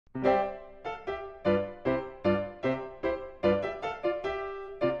Action!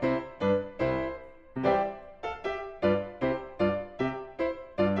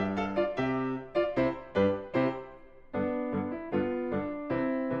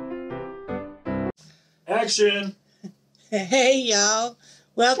 Hey y'all,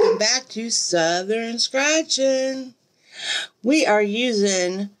 welcome back to Southern Scratching. We are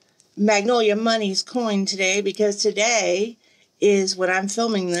using Magnolia Money's coin today because today is, when I'm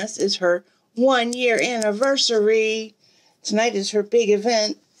filming this, is her 1-year anniversary. Tonight is her big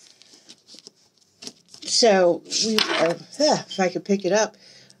event. So we are, if I could pick it up,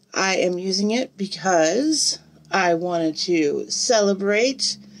 I am using it because I wanted to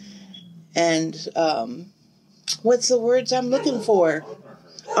celebrate and, what's the words I'm looking for?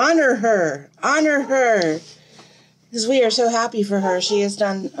 Honor her. Honor her. Because we are so happy for her. She has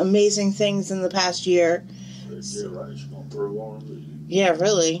done amazing things in the past year. Yeah,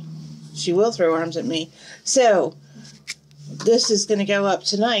 really. She will throw arms at me. So, this is going to go up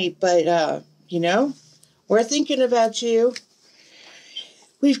tonight, but, you know, we're thinking about you.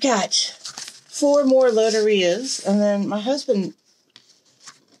 We've got 4 more loterias, and then my husband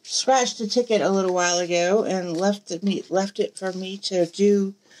scratched a ticket a little while ago and left it for me to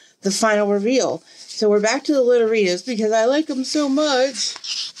do the final reveal. So we're back to the loterias because I like them so much.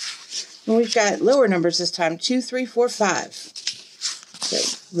 And we've got lower numbers this time, 2, 3, 4, 5. So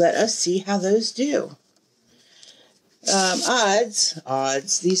let us see how those do.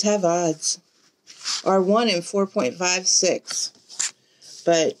 Odds, these have odds, are 1 in 4.56.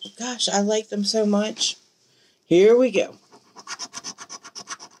 But gosh, I like them so much. Here we go.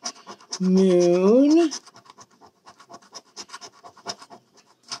 Moon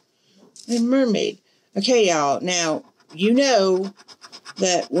and mermaid. Okay, y'all. Now, you know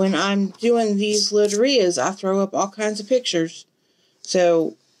that when I'm doing these loterias, I throw up all kinds of pictures.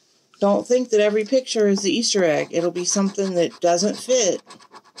 So, don't think that every picture is the Easter egg. It'll be something that doesn't fit.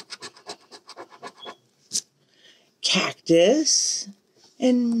 Cactus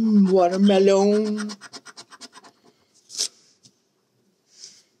and watermelon.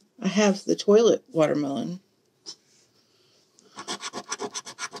 I have the toilet watermelon.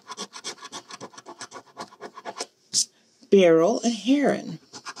 Barrel and heron.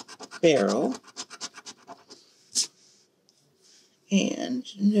 Barrel. And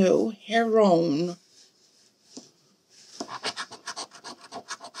no heron.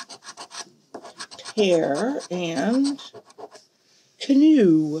 Pear and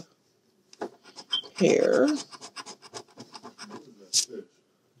canoe. Pear.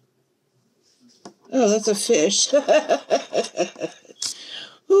 Oh, that's a fish.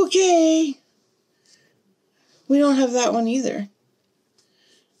 Okay. We don't have that one either.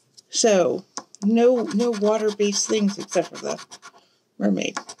 So, no water-based things except for the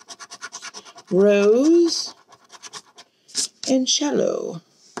mermaid. Rose and cello.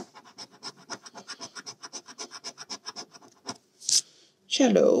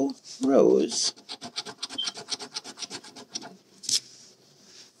 Cello, rose.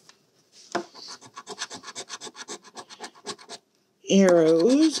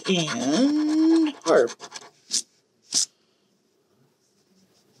 Arrows and harp.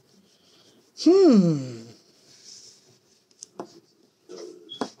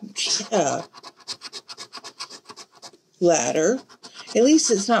 Yeah. Ladder. At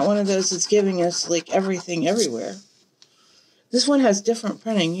least it's not one of those that's giving us like everything everywhere. This one has different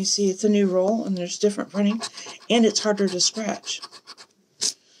printing. You see, it's a new roll and there's different printing, and it's harder to scratch.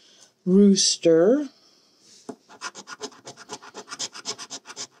 Rooster.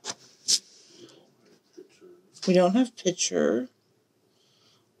 We don't have pitcher.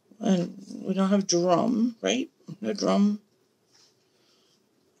 And we don't have drum, right? No drum.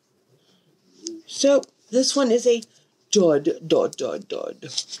 So, this one is a dud.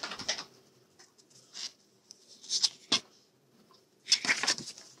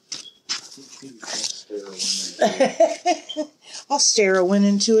 I'll stare a win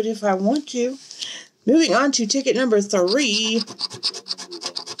into it if I want to. Moving on to ticket number 3.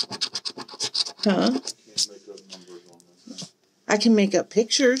 Huh? I can make up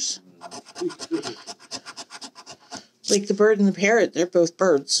pictures. Like the bird and the parrot, they're both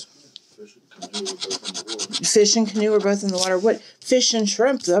birds. Fish and canoe are both in the water. What? Fish and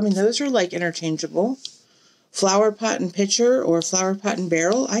shrimp, I mean, those are like interchangeable. Flower pot and pitcher or flower pot and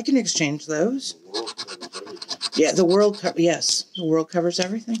barrel, I can exchange those. Yeah, the world covers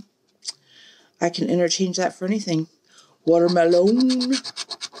everything. I can interchange that for anything. Watermelon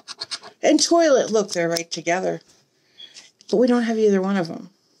and toilet. Look, they're right together. But we don't have either one of them.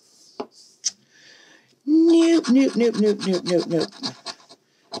 Nope.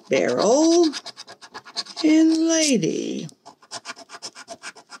 barrel, and lady.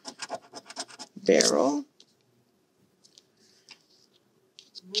 Barrel,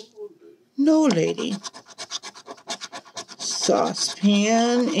 no lady.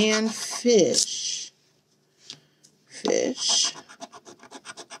 Saucepan and fish. Fish.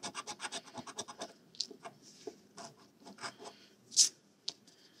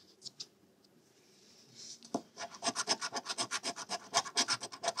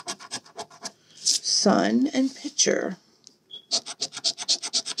 Sun and pitcher.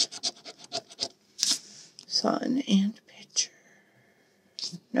 Sun and pitcher.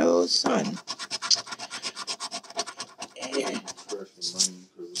 No sun.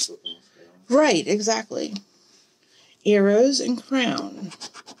 Right, exactly. Arrows and crown.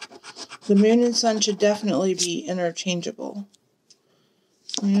 The moon and sun should definitely be interchangeable.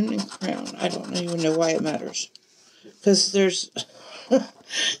 Moon and crown. I don't even know why it matters. Because there's...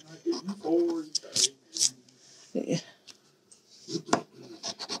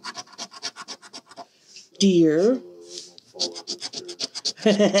 Deer.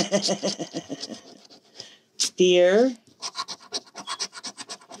 Deer.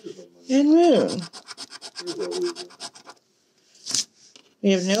 And moon.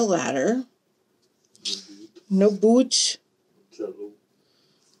 We have no ladder. No boot.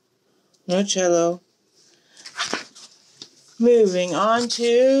 No cello. Moving on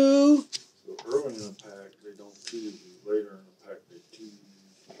to... Early in the pack, they don't choose. Later in the pack, they choose.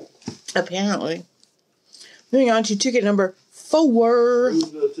 Apparently. Moving on to ticket number 4.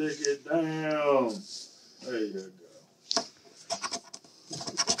 Move the ticket down. There you go.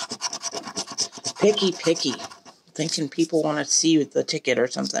 Picky, picky. Thinking people want to see the ticket or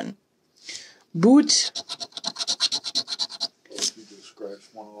something. Boot. If you just scratch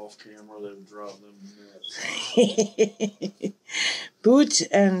one off camera, they would drop them nuts. Boot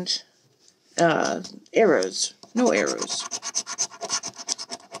and arrows. No arrows.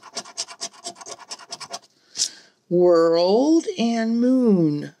 World and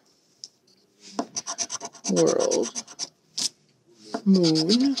moon. World.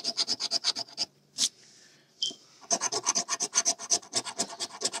 Moon.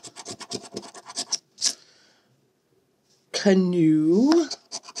 Canoe.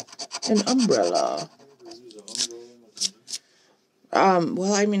 An umbrella.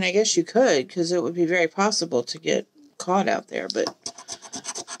 Well, I mean, I guess you could, because it would be very possible to get caught out there, but,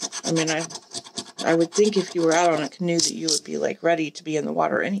 I mean, I would think if you were out on a canoe that you would be, like, ready to be in the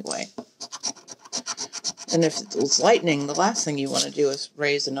water anyway. And if it was lightning, the last thing you want to do is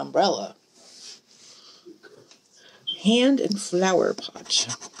raise an umbrella. Hand and flower pot.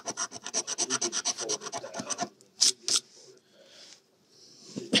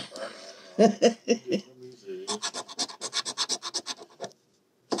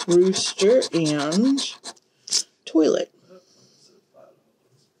 Rooster and toilet.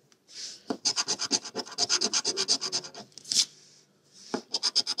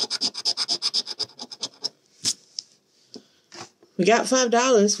 We got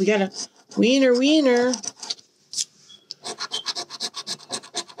 $5. We got a wiener.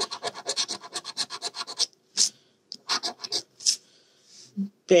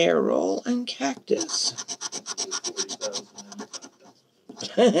 Barrel and cactus.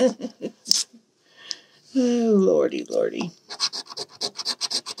 Oh, lordy, lordy.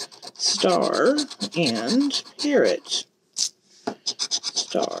 Star and parrot.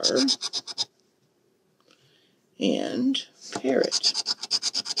 Star and parrot.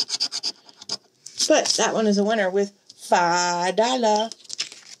 But that one is a winner with $5.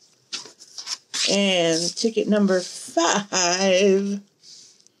 And ticket number 5.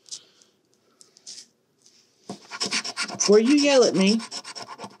 Before you yell at me,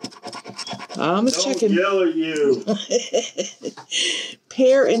 I'm checking. Don't yell at you.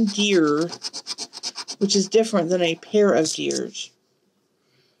 Pear and deer, which is different than a pair of deers.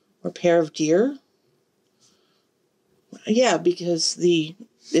 Or pair of deer? Yeah, because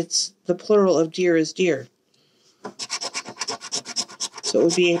it's the plural of deer is deer. So it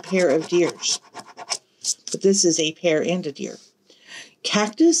would be a pair of deers. But this is a pear and a deer.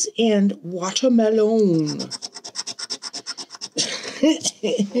 Cactus and watermelon.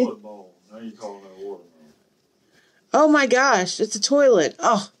 Toilet bowl. Now you call that watermelon. Oh my gosh, it's a toilet.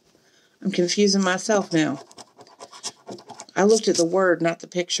 Oh, I'm confusing myself now. I looked at the word, not the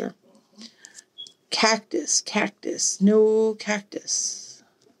picture. Cactus, cactus, no cactus.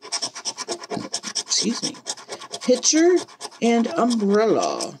 Excuse me. Pitcher and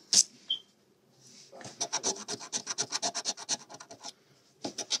umbrella.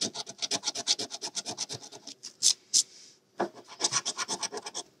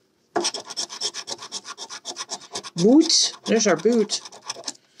 Boot. There's our Boot.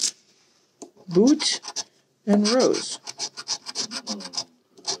 Boot and Rose.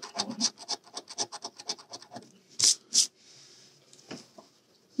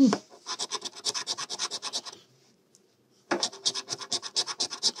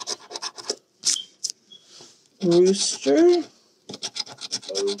 Rooster.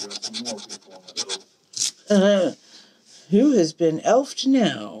 Oh, we got some more people on that elf. Who has been elfed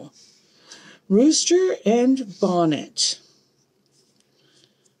now? Rooster and Bonnet.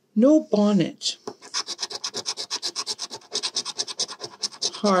 No bonnet.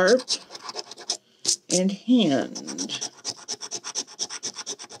 Harp and hand.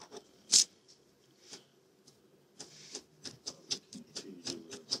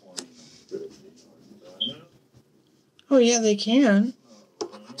 Oh yeah, they can.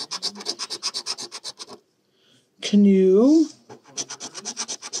 Canoe.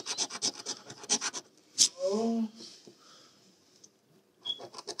 Oh.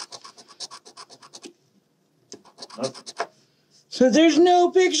 So there's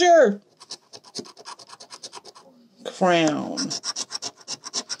no picture. Crown.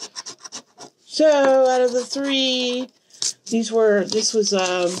 So out of the three, this was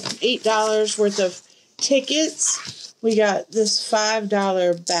 $8 worth of tickets. We got this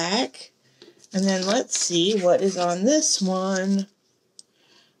 $5 back. And then let's see what is on this one.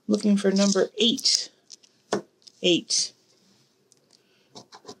 Looking for number 8. 8.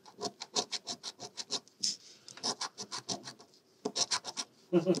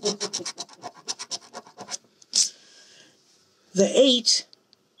 The 8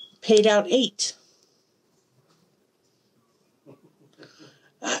 paid out 8.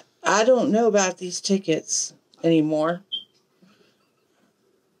 I don't know about these tickets anymore.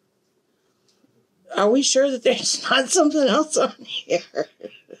 Are we sure that there's not something else on here?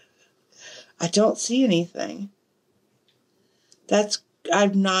 I don't see anything.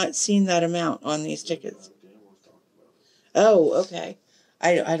 I've not seen that amount on these tickets. Oh, okay.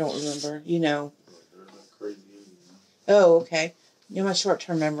 I don't remember, you know. Oh, okay. You know, my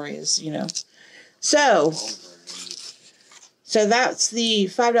short-term memory is, you know. So that's the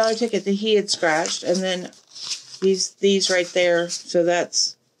 $5 ticket that he had scratched, and then these right there. So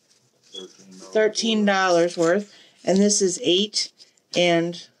that's $13 worth, and this is 8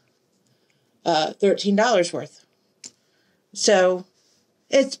 and $13 worth. So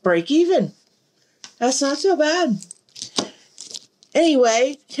it's break even. That's not so bad.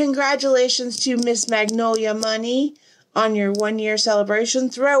 Anyway, congratulations to Miss Magnolia Money on your 1-year celebration.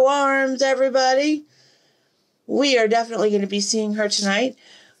 Throw arms, everybody. We are definitely going to be seeing her tonight.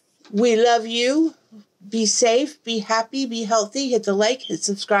 We love you. Be safe, be happy, be healthy. Hit the like, hit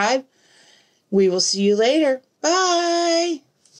subscribe. We will see you later. Bye.